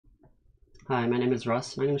Hi, my name is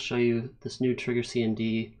Russ, and I'm going to show you this new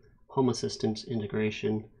TRIGGErcmd Home Assistant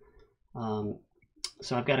integration.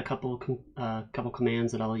 So I've got a couple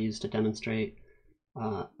commands that I'll use to demonstrate.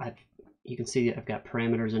 You can see I've got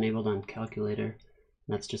parameters enabled on calculator,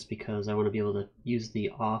 and that's just because I want to be able to use the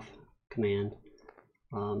off command.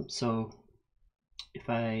 So if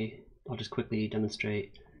I'll just quickly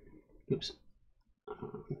demonstrate. Oops.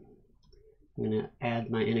 I'm going to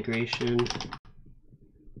add my integration,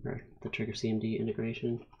 or the TRIGGErcmd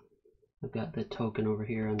integration. I've got the token over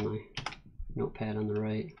here on my notepad on the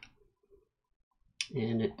right,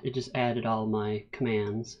 and it just added all my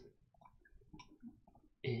commands,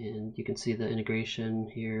 and you can see the integration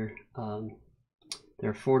here. There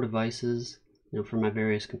are 4 devices, for my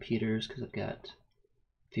various computers, because I've got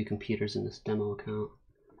a few computers in this demo account.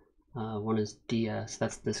 One is DS,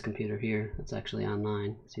 that's this computer here, that's actually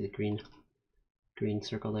online. See the green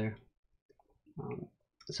circle there.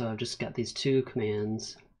 So I've just got these 2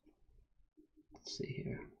 commands. Let's see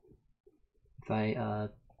here. If I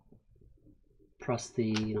press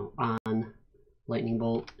the on lightning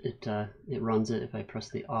bolt, it runs it. If I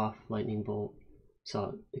press the off lightning bolt,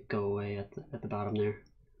 so it go away at the bottom there.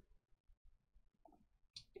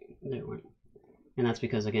 There it went. And that's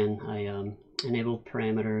because, again, I enabled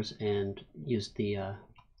parameters and used the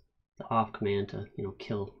off command to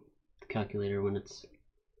kill the calculator when it's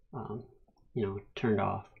turned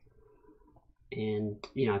off. And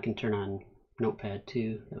I can turn on Notepad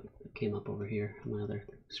too. That came up over here on my other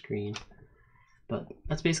screen. But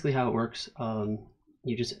that's basically how it works.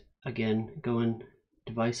 You just, again, go in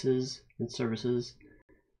Devices and Services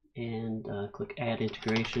and click Add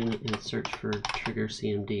Integration and search for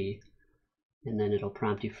TRIGGErcmd, and then it'll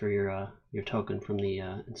prompt you for your token from the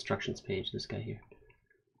instructions page. This guy here.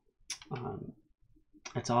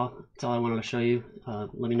 That's all I wanted to show you.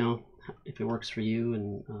 Let me know if it works for you,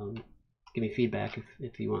 and give me feedback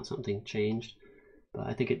if you want something changed. But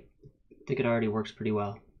I think it already works pretty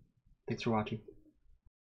well. Thanks for watching.